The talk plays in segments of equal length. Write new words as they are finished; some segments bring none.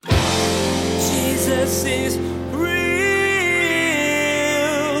Jesus is real.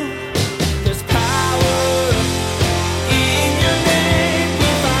 There's power in your name. We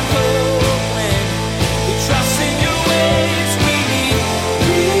find hope when we trust in your ways. We need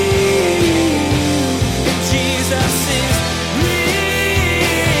real. And Jesus is real.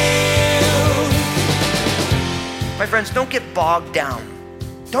 My friends, don't get bogged down.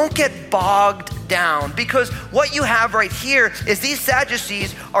 Don't get bogged down, because what you have right here is these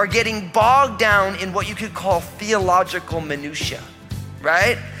Sadducees are getting bogged down in what you could call theological minutia,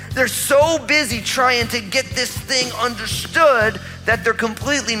 right? They're so busy trying to get this thing understood that they're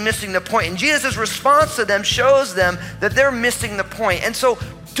completely missing the point. And Jesus' response to them shows them that they're missing the point. And so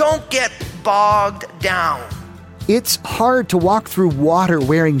don't get bogged down. It's hard to walk through water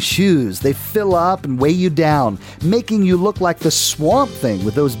wearing shoes. They fill up and weigh you down, making you look like the Swamp Thing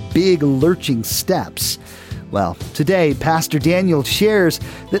with those big lurching steps. Well, today, Pastor Daniel shares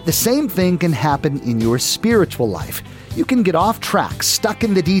that the same thing can happen in your spiritual life. You can get off track, stuck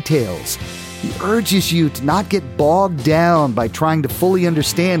in the details. He urges you to not get bogged down by trying to fully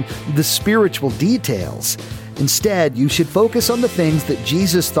understand the spiritual details. Instead, you should focus on the things that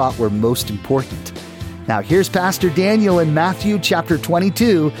Jesus thought were most important. Now here's Pastor Daniel in Matthew chapter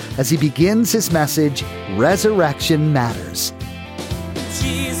 22 as he begins his message, Resurrection Matters.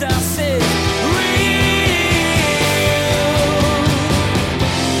 Jesus is real.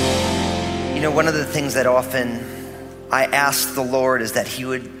 You know, one of the things that often I ask the Lord is that he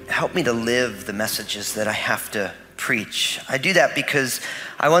would help me to live the messages that I have to preach. I do that because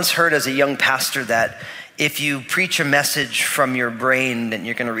I once heard as a young pastor that if you preach a message from your brain, then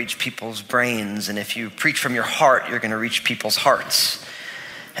you're going to reach people's brains. And if you preach from your heart, you're going to reach people's hearts.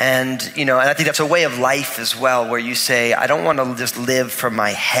 And, and I think that's a way of life as well, where you say, I don't want to just live from my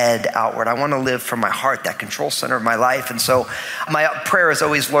head outward. I want to live from my heart, that control center of my life. And so my prayer is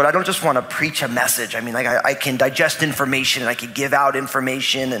always, Lord, I don't just want to preach a message. I mean, I can digest information and I can give out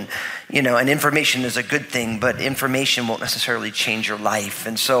information and information is a good thing, but information won't necessarily change your life.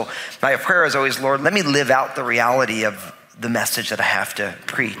 And so my prayer is always, Lord, let me live out the reality of the message that I have to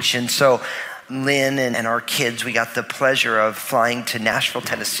preach. And so Lynn and our kids, we got the pleasure of flying to Nashville,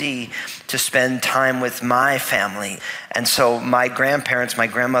 Tennessee to spend time with my family. And so my grandparents, my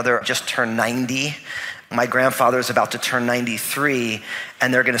grandmother just turned 90. My grandfather is about to turn 93,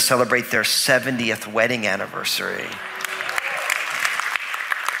 and they're going to celebrate their 70th wedding anniversary.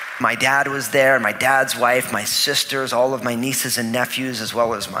 My dad was there, my dad's wife, my sisters, all of my nieces and nephews, as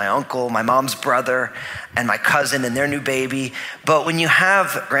well as my uncle, my mom's brother, and my cousin and their new baby. But when you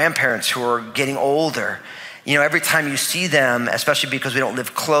have grandparents who are getting older, every time you see them, especially because we don't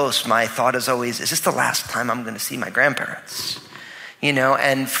live close, my thought is always, is this the last time I'm going to see my grandparents?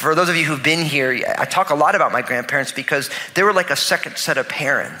 And for those of you who've been here, I talk a lot about my grandparents because they were like a second set of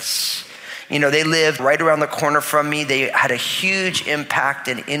parents. They lived right around the corner from me. They had a huge impact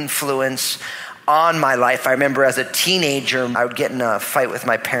and influence on my life. I remember as a teenager, I would get in a fight with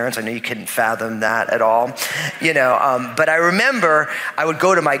my parents. I know you couldn't fathom that at all, but I remember I would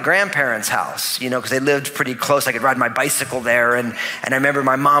go to my grandparents' house, because they lived pretty close. I could ride my bicycle there. And I remember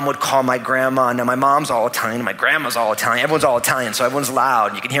my mom would call my grandma. Now my mom's all Italian, my grandma's all Italian. Everyone's all Italian, so everyone's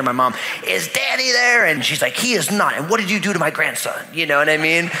loud. You can hear my mom, is Daddy there? And she's like, he is not. And what did you do to my grandson? You know what I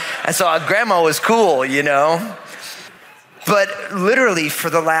mean? And so grandma was cool, But literally for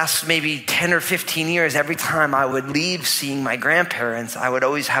the last maybe 10 or 15 years, every time I would leave seeing my grandparents, I would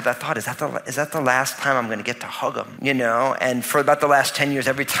always have that thought, is that the last time I'm going to get to hug them, And for about the last 10 years,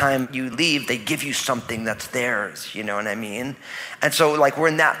 every time you leave, they give you something that's theirs, you know what I mean? And so we're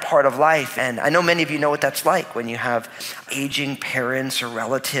in that part of life. And I know many of you know what that's like when you have aging parents or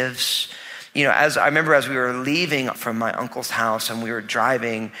relatives. As I remember as we were leaving from my uncle's house and we were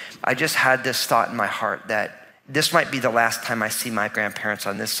driving, I just had this thought in my heart that this might be the last time I see my grandparents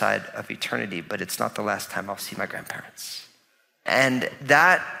on this side of eternity, but it's not the last time I'll see my grandparents. And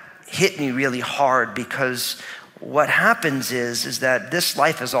that hit me really hard because what happens is that this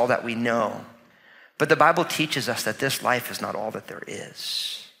life is all that we know. But the Bible teaches us that this life is not all that there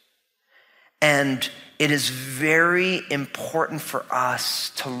is. And it is very important for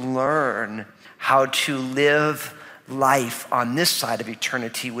us to learn how to live life on this side of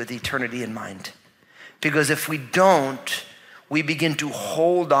eternity with eternity in mind. Because if we don't, we begin to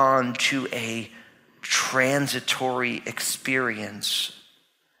hold on to a transitory experience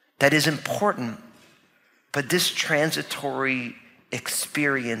that is important, but this transitory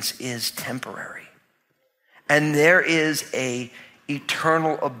experience is temporary. And there is an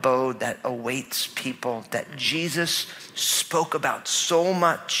eternal abode that awaits people that Jesus spoke about so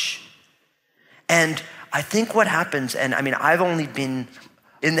much. And I think what happens, and I've only been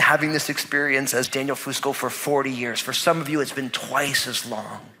in having this experience as Daniel Fusco for 40 years. For some of you, it's been twice as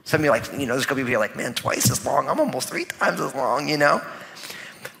long. Some of you there's gonna be people like, man, twice as long. I'm almost 3 times as long,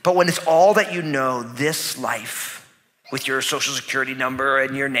 But when it's all that you know, this life, with your social security number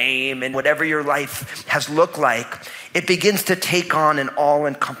and your name and whatever your life has looked like, it begins to take on an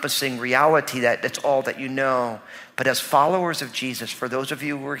all-encompassing reality that's all that you know. But as followers of Jesus, for those of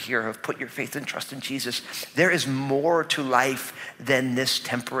you who are here who have put your faith and trust in Jesus, there is more to life than this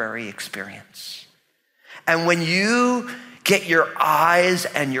temporary experience. And when you get your eyes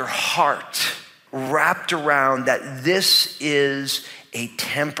and your heart wrapped around that this is a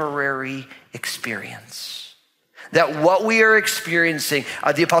temporary experience, that what we are experiencing,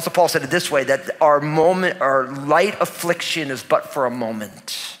 the Apostle Paul said it this way, that our light affliction is but for a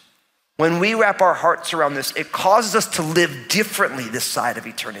moment. When we wrap our hearts around this, it causes us to live differently this side of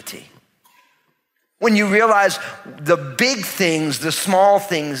eternity. When you realize the big things, the small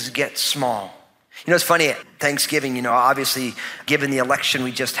things get small. It's funny, Thanksgiving, obviously, given the election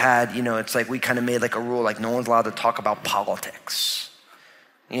we just had, it's like we kind of made like a rule, like no one's allowed to talk about politics.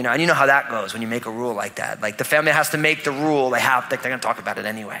 And you know how that goes when you make a rule like that. Like the family has to make the rule, they're gonna talk about it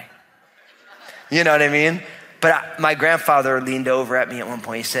anyway. You know what I mean? But my grandfather leaned over at me at one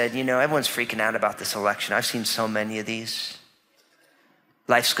point. He said, everyone's freaking out about this election. I've seen so many of these.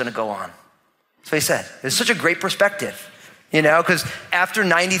 Life's gonna go on. That's what he said. It's such a great perspective, because after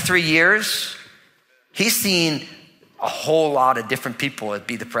 93 years, he's seen a whole lot of different people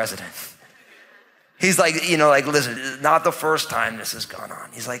be the president. He's like, listen, not the first time this has gone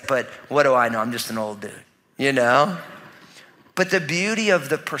on. He's like, but what do I know? I'm just an old dude, But the beauty of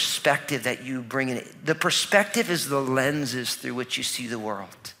the perspective that you bring in, the perspective is the lenses through which you see the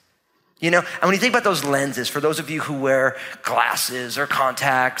world. And when you think about those lenses, for those of you who wear glasses or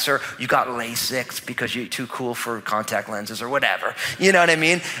contacts, or you got LASIK because you're too cool for contact lenses or whatever, you know what I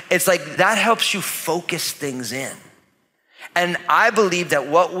mean? It's like that helps you focus things in. And I believe that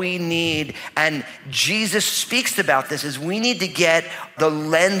what we need, and Jesus speaks about this, is we need to get the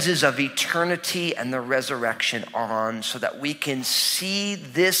lenses of eternity and the resurrection on so that we can see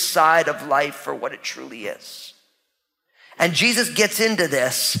this side of life for what it truly is. And Jesus gets into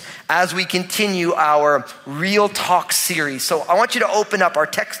this as we continue our Real Talk series. So I want you to open up. Our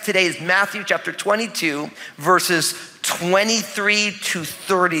text today is Matthew chapter 22, verses 23 to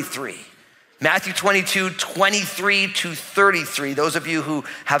 33. Matthew 22, 23 to 33. Those of you who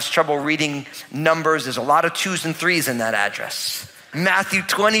have trouble reading numbers, there's a lot of 2s and 3s in that address. Matthew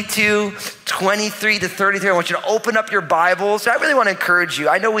 22, 23 to 33. I want you to open up your Bibles. I really want to encourage you.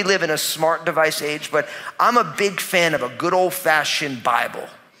 I know we live in a smart device age, but I'm a big fan of a good old-fashioned Bible.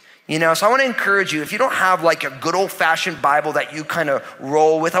 So I want to encourage you, if you don't have like a good old-fashioned Bible that you kind of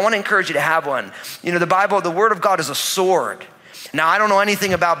roll with, I want to encourage you to have one. The Bible, the Word of God is a sword. Now, I don't know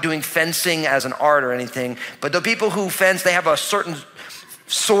anything about doing fencing as an art or anything, but the people who fence, they have a certain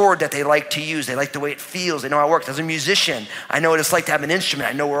sword that they like to use. They like the way it feels. They know how it works. As a musician, I know what it's like to have an instrument.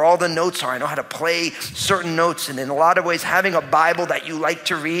 I know where all the notes are. I know how to play certain notes. And in a lot of ways, having a Bible that you like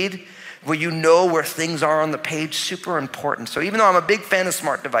to read, where you know where things are on the page, super important. So even though I'm a big fan of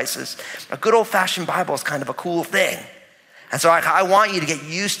smart devices, a good old-fashioned Bible is kind of a cool thing. And so I want you to get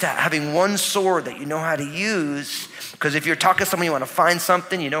used to having one sword that you know how to use, because if you're talking to someone, you want to find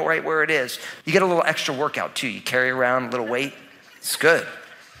something, you know right where it is. You get a little extra workout too. You carry around a little weight. It's good.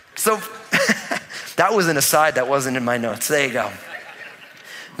 So that was an aside that wasn't in my notes. There you go.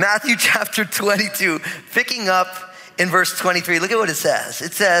 Matthew chapter 22, picking up in verse 23. Look at what it says.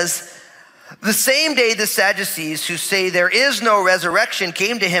 It says, the same day the Sadducees, who say there is no resurrection,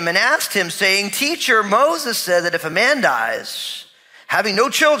 came to him and asked him, saying, Teacher, Moses said that if a man dies, having no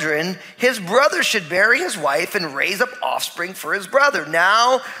children, his brother should bury his wife and raise up offspring for his brother.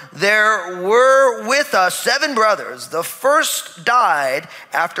 Now there were with us 7 brothers. The first died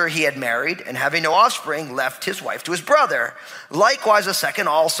after he had married, and having no offspring, left his wife to his brother. Likewise the second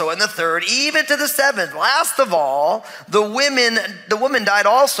also, and the third, even to the 7th. Last of all, the woman died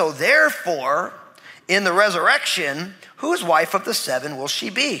also. Therefore, in the resurrection, whose wife of the 7 will she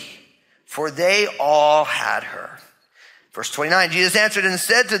be? For they all had her. Verse 29, Jesus answered and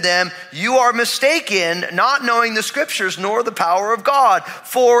said to them, you are mistaken, not knowing the scriptures nor the power of God.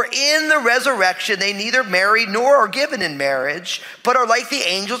 For in the resurrection they neither marry nor are given in marriage, but are like the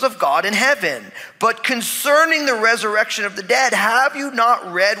angels of God in heaven. But concerning the resurrection of the dead, have you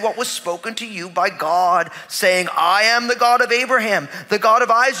not read what was spoken to you by God, saying, I am the God of Abraham, the God of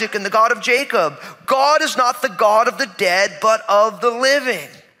Isaac, and the God of Jacob. God is not the God of the dead, but of the living.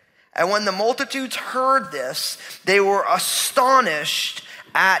 And when the multitudes heard this, they were astonished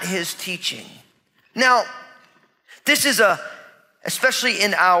at his teaching. Now, this is a especially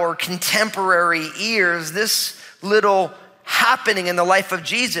in our contemporary ears, this little happening in the life of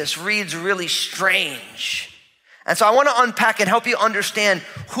Jesus reads really strange. And so I want to unpack and help you understand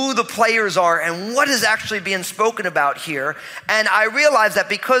who the players are and what is actually being spoken about here. And I realized that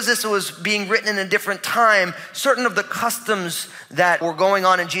because this was being written in a different time, certain of the customs that were going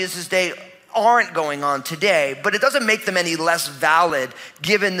on in Jesus' day aren't going on today, but it doesn't make them any less valid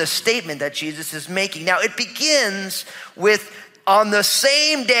given the statement that Jesus is making. Now, it begins with, on the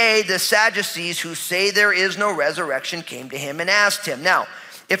same day, the Sadducees who say there is no resurrection came to him and asked him. Now,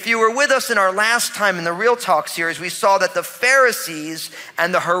 if you were with us in our last time in the Real Talk series, we saw that the Pharisees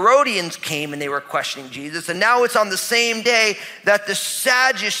and the Herodians came and they were questioning Jesus. And now it's on the same day that the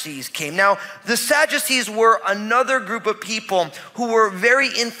Sadducees came. Now, the Sadducees were another group of people who were very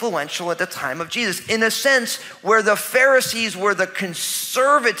influential at the time of Jesus. In a sense, where the Pharisees were the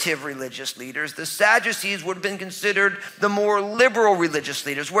conservative religious leaders, the Sadducees would have been considered the more liberal religious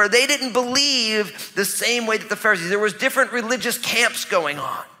leaders, where they didn't believe the same way that the Pharisees. There was different religious camps going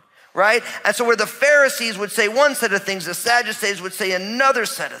on. Right? And so where the Pharisees would say one set of things, the Sadducees would say another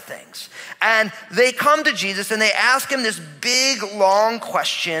set of things. And they come to Jesus and they ask him this big, long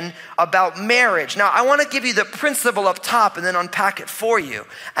question about marriage. Now, I want to give you the principle up top and then unpack it for you.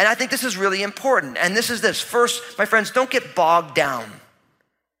 And I think this is really important. And this is this. First, my friends, don't get bogged down.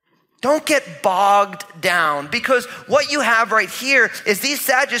 Don't get bogged down, because what you have right here is these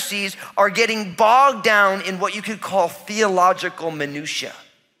Sadducees are getting bogged down in what you could call theological minutia.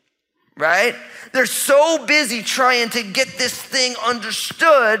 Right? They're so busy trying to get this thing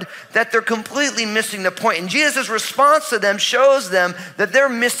understood that they're completely missing the point. And Jesus' response to them shows them that they're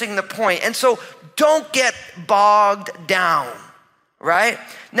missing the point. And so don't get bogged down, right?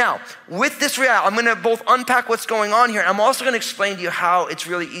 Now, with this reality, I'm going to both unpack what's going on here, and I'm also going to explain to you how it's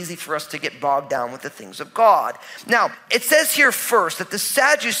really easy for us to get bogged down with the things of God. Now, it says here first that the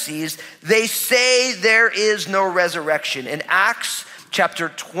Sadducees, they say there is no resurrection. In Acts chapter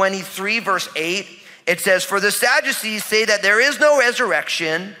 23, verse 8, it says, "For the Sadducees say that there is no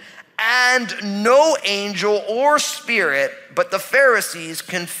resurrection and no angel or spirit, but the Pharisees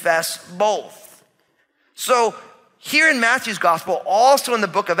confess both." So here in Matthew's gospel, also in the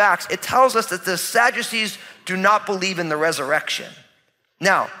book of Acts, it tells us that the Sadducees do not believe in the resurrection.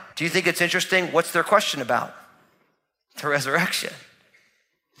 Now, do you think it's interesting? What's their question about? The resurrection.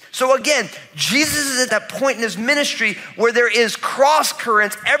 So again, Jesus is at that point in his ministry where there is cross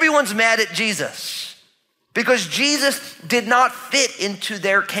currents. Everyone's mad at Jesus because Jesus did not fit into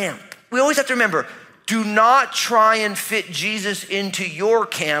their camp. We always have to remember, do not try and fit Jesus into your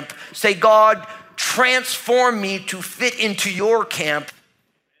camp. Say, God, transform me to fit into your camp.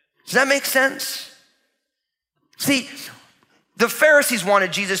 Does that make sense? See, the Pharisees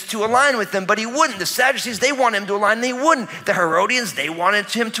wanted Jesus to align with them, but he wouldn't. The Sadducees, they wanted him to align, and he wouldn't. The Herodians, they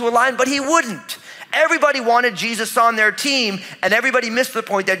wanted him to align, but he wouldn't. Everybody wanted Jesus on their team, and everybody missed the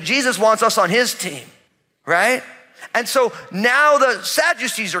point that Jesus wants us on his team, right? And so now the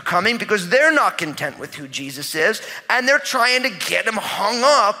Sadducees are coming because they're not content with who Jesus is, and they're trying to get him hung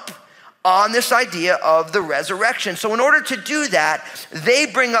up on this idea of the resurrection. So in order to do that, they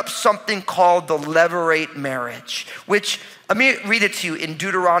bring up something called the levirate marriage, which, let me read it to you in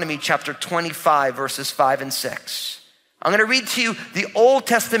Deuteronomy chapter 25, verses 5 and 6. I'm going to read to you the Old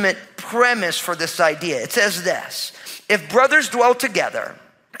Testament premise for this idea. It says this: "If brothers dwell together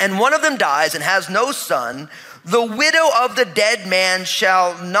and one of them dies and has no son, the widow of the dead man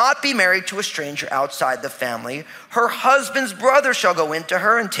shall not be married to a stranger outside the family. Her husband's brother shall go into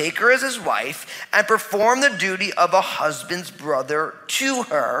her and take her as his wife and perform the duty of a husband's brother to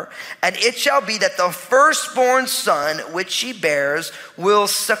her. And it shall be that the firstborn son which she bears will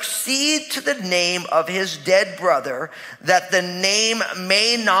succeed to the name of his dead brother, that the name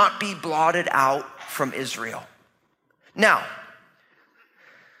may not be blotted out from Israel." Now,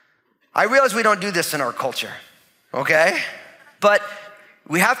 I realize we don't do this in our culture. Okay? But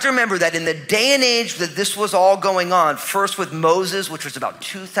we have to remember that in the day and age that this was all going on, first with Moses, which was about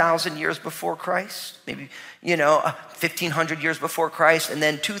 2,000 years before Christ, maybe, 1,500 years before Christ, and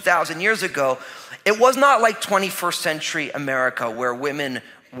then 2,000 years ago, it was not like 21st century America where women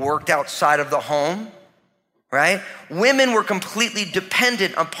worked outside of the home, right? Women were completely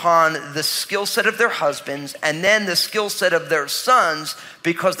dependent upon the skill set of their husbands and then the skill set of their sons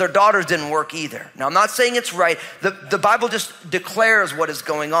because their daughters didn't work either. Now, I'm not saying it's right. The Bible just declares what is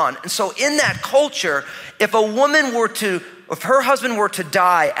going on. And so in that culture, if her husband were to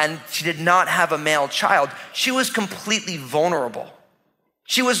die and she did not have a male child, she was completely vulnerable.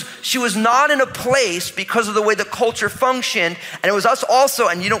 She was not in a place because of the way the culture functioned. And it was us also,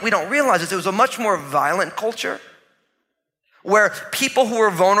 and we don't realize this, it was a much more violent culture where people who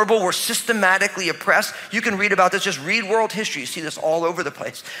were vulnerable were systematically oppressed. You can read about this, just read world history. You see this all over the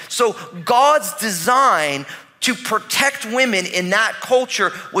place. So God's design to protect women in that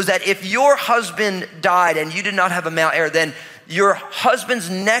culture was that if your husband died and you did not have a male heir, then your husband's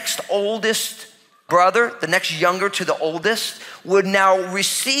next oldest brother, the next younger to the oldest, would now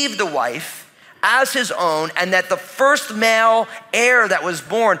receive the wife as his own, and that the first male heir that was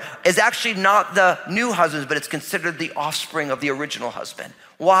born is actually not the new husband's, but it's considered the offspring of the original husband.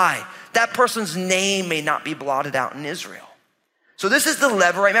 Why? That person's name may not be blotted out in Israel. So this is the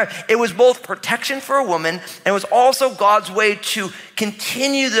Levirate marriage. It was both protection for a woman, and it was also God's way to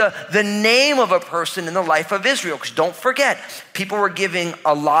continue the name of a person in the life of Israel. Because don't forget, people were giving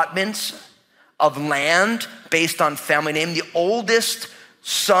allotments of land based on family name. The oldest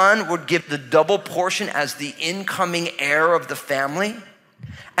son would give the double portion as the incoming heir of the family.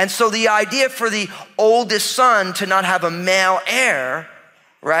 And so the idea for the oldest son to not have a male heir,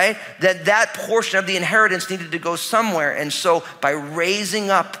 right, that portion of the inheritance needed to go somewhere. And so by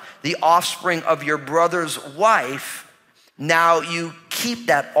raising up the offspring of your brother's wife, now you keep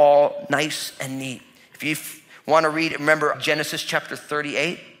that all nice and neat. If you want to read, remember Genesis chapter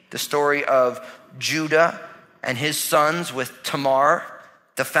 38, the story of Judah and his sons with Tamar.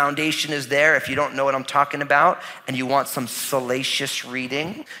 The foundation is there. If you don't know what I'm talking about and you want some salacious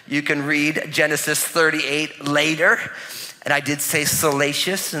reading, you can read Genesis 38 later. And I did say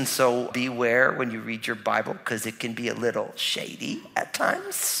salacious, and so beware when you read your Bible because it can be a little shady at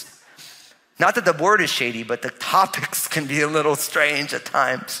times. Not that the word is shady, but the topics can be a little strange at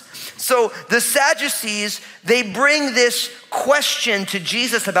times. So the Sadducees, they bring this question to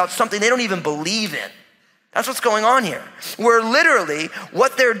Jesus about something they don't even believe in. That's what's going on here. Where literally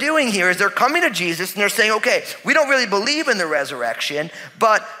what they're doing here is they're coming to Jesus and they're saying, okay, we don't really believe in the resurrection,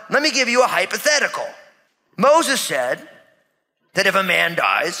 but let me give you a hypothetical. Moses said that if a man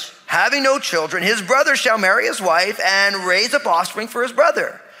dies, having no children, his brother shall marry his wife and raise up offspring for his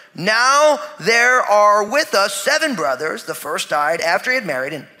brother. Now there are with us 7 brothers. The first died after he had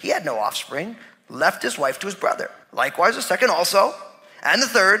married and he had no offspring, left his wife to his brother. Likewise the second also, and the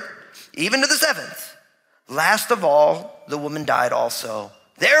third, even to the 7th. Last of all, the woman died also.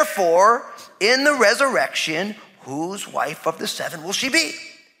 Therefore, in the resurrection, whose wife of the 7 will she be?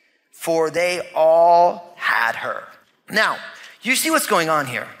 For they all had her. Now, you see what's going on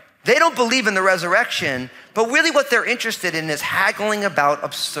here. They don't believe in the resurrection, but really what they're interested in is haggling about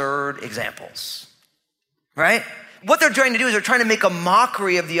absurd examples, right? What they're trying to do is they're trying to make a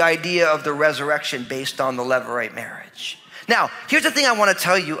mockery of the idea of the resurrection based on the Levirate marriage. Now, here's the thing I want to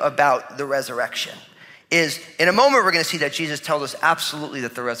tell you about the resurrection. Is in a moment we're going to see that Jesus tells us absolutely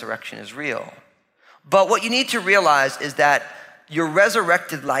that the resurrection is real. But what you need to realize is that your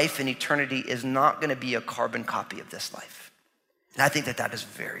resurrected life in eternity is not going to be a carbon copy of this life. And I think that that is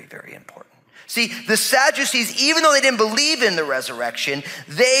very, very important. See, the Sadducees, even though they didn't believe in the resurrection,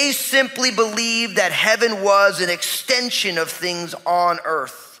 they simply believed that heaven was an extension of things on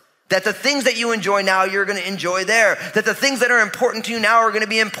earth. That the things that you enjoy now, you're going to enjoy there. That the things that are important to you now are going to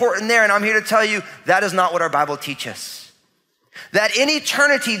be important there. And I'm here to tell you, that is not what our Bible teaches. That in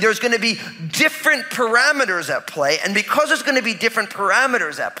eternity, there's going to be different parameters at play. And because there's going to be different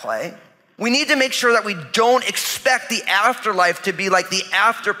parameters at play, we need to make sure that we don't expect the afterlife to be like the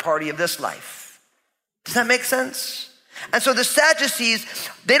after party of this life. Does that make sense? And so the Sadducees,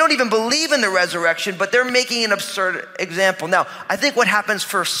 they don't even believe in the resurrection, but they're making an absurd example. Now, I think what happens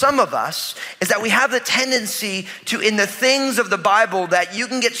for some of us is that we have the tendency to, in the things of the Bible, that you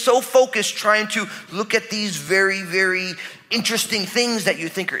can get so focused trying to look at these very, very interesting things that you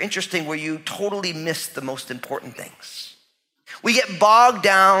think are interesting where you totally miss the most important things. We get bogged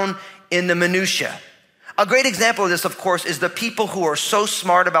down in the minutia. A great example of this, of course, is the people who are so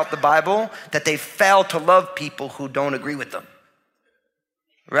smart about the Bible that they fail to love people who don't agree with them,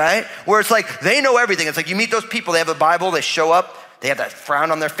 right? Where it's like they know everything. It's like you meet those people, they have a Bible, they show up, they have that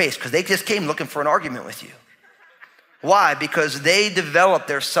frown on their face because they just came looking for an argument with you. Why? Because they develop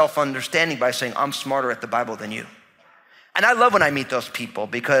their self-understanding by saying, I'm smarter at the Bible than you. And I love when I meet those people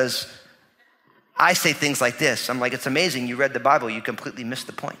because I say things like this. I'm like, it's amazing, you read the Bible, you completely missed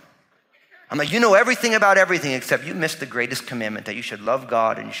the point. I'm like, you know everything about everything except you missed the greatest commandment that you should love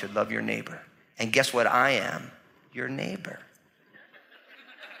God and you should love your neighbor. And guess what I am? Your neighbor.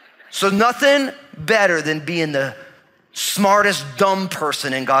 So nothing better than being the smartest dumb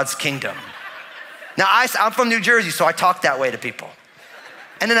person in God's kingdom. Now, I'm from New Jersey, so I talk that way to people.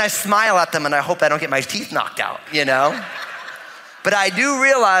 And then I smile at them and I hope I don't get my teeth knocked out, you know? But I do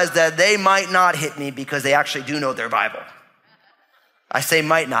realize that they might not hit me because they actually do know their Bible. I say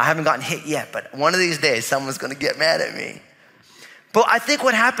might not. I haven't gotten hit yet, but one of these days someone's going to get mad at me. But I think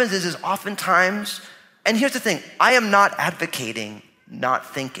what happens is oftentimes, and here's the thing, I am not advocating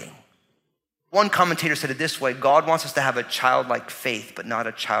not thinking. One commentator said it this way: God wants us to have a childlike faith, but not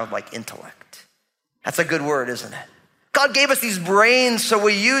a childlike intellect. That's a good word, isn't it? God gave us these brains, so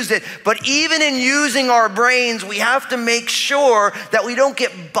we use it. But even in using our brains, we have to make sure that we don't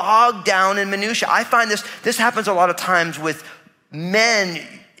get bogged down in minutia. I find this happens a lot of times with men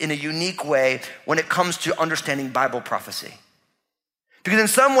in a unique way when it comes to understanding Bible prophecy. Because in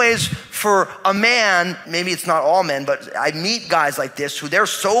some ways, for a man, maybe it's not all men, but I meet guys like this who they're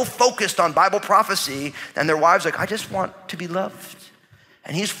so focused on Bible prophecy, and their wives are like, I just want to be loved.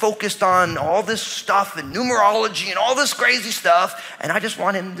 And he's focused on all this stuff and numerology and all this crazy stuff, and I just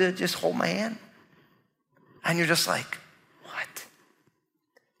want him to just hold my hand. And you're just like, what?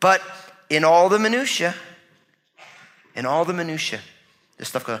 But in all the minutia, this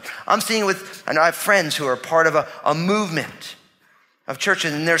stuff goes on. I'm seeing I know I have friends who are part of a movement of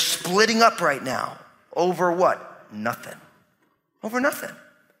churches, and they're splitting up right now over what? Nothing. Over nothing.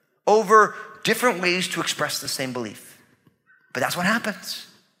 Over different ways to express the same belief. But that's what happens.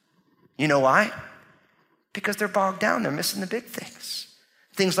 You know why? Because they're bogged down. They're missing the big things.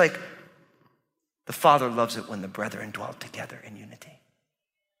 Things like, the Father loves it when the brethren dwell together in unity.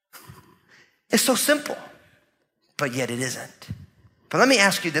 It's so simple, but yet it isn't. But let me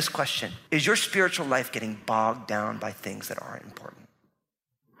ask you this question. Is your spiritual life getting bogged down by things that aren't important?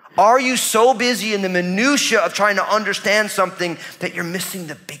 Are you so busy in the minutia of trying to understand something that you're missing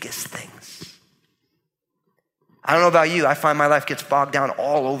the biggest things? I don't know about you. I find my life gets bogged down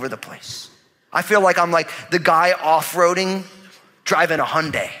all over the place. I feel like I'm like the guy off-roading driving a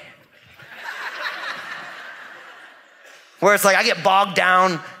Hyundai. Where it's like I get bogged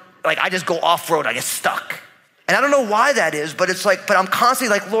down, like I just go off-road, I get stuck. And I don't know why that is, but it's like, but I'm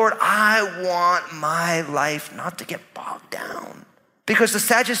constantly like, Lord, I want my life not to get bogged down. Because the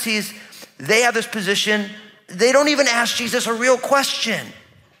Sadducees, they have this position, they don't even ask Jesus a real question.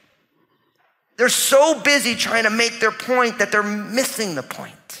 They're so busy trying to make their point that they're missing the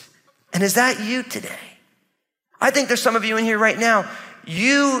point. And is that you today? I think there's some of you in here right now,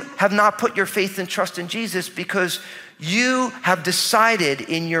 you have not put your faith and trust in Jesus because you have decided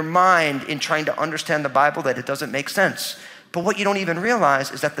in your mind in trying to understand the Bible that it doesn't make sense. But what you don't even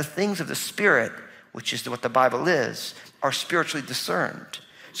realize is that the things of the Spirit, which is what the Bible is, are spiritually discerned.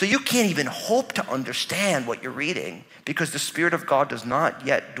 So you can't even hope to understand what you're reading because the Spirit of God does not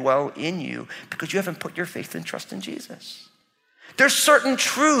yet dwell in you because you haven't put your faith and trust in Jesus. There's certain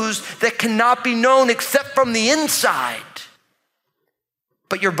truths that cannot be known except from the inside.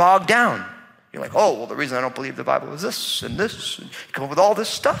 But you're bogged down. You're like, oh, well, the reason I don't believe the Bible is this and this. And you come up with all this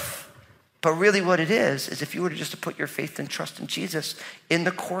stuff. But really what it is if you were to just to put your faith and trust in Jesus, in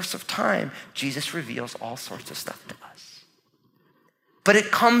the course of time, Jesus reveals all sorts of stuff to us. But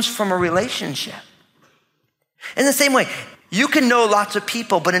it comes from a relationship. In the same way, you can know lots of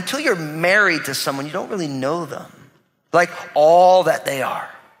people, but until you're married to someone, you don't really know them. Like all that they are,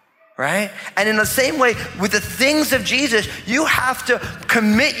 right? And in the same way, with the things of Jesus, you have to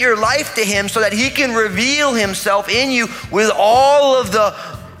commit your life to him so that he can reveal himself in you with all of the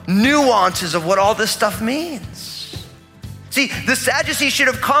nuances of what all this stuff means. See, the Sadducees should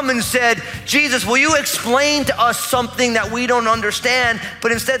have come and said, Jesus, will you explain to us something that we don't understand?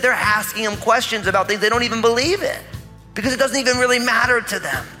 But instead they're asking him questions about things they don't even believe in because it doesn't even really matter to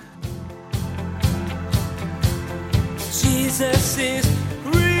them. Jesus is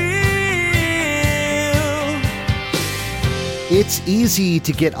real. It's easy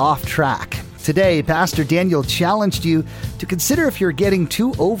to get off track. Today, Pastor Daniel challenged you to consider if you're getting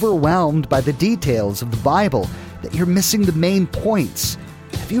too overwhelmed by the details of the Bible, that you're missing the main points.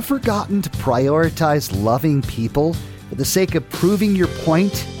 Have you forgotten to prioritize loving people for the sake of proving your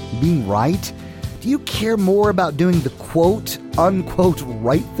point and being right? Do you care more about doing the quote, unquote,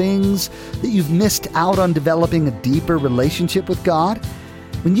 right things that you've missed out on developing a deeper relationship with God?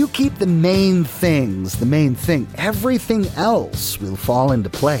 When you keep the main things the main thing, everything else will fall into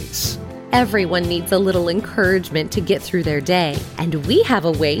place. Everyone needs a little encouragement to get through their day, and we have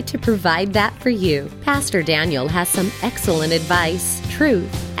a way to provide that for you. Pastor Daniel has some excellent advice, truth,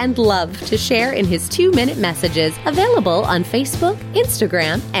 and love to share in his 2-minute messages available on Facebook,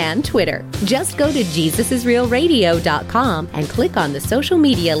 Instagram, and Twitter. Just go to JesusIsRealRadio.com and click on the social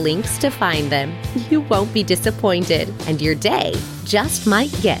media links to find them. You won't be disappointed, and your day just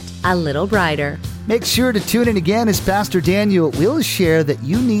might get a little brighter. Make sure to tune in again as Pastor Daniel will share that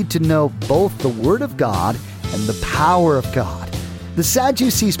you need to know both the Word of God and the power of God. The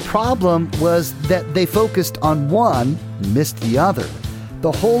Sadducees' problem was that they focused on one and missed the other.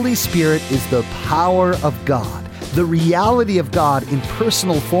 The Holy Spirit is the power of God, the reality of God in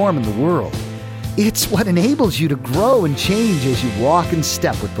personal form in the world. It's what enables you to grow and change as you walk in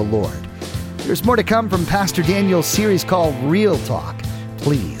step with the Lord. There's more to come from Pastor Daniel's series called Real Talk.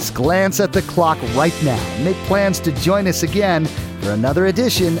 Please glance at the clock right now and make plans to join us again for another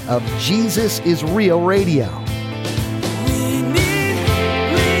edition of Jesus is Real Radio.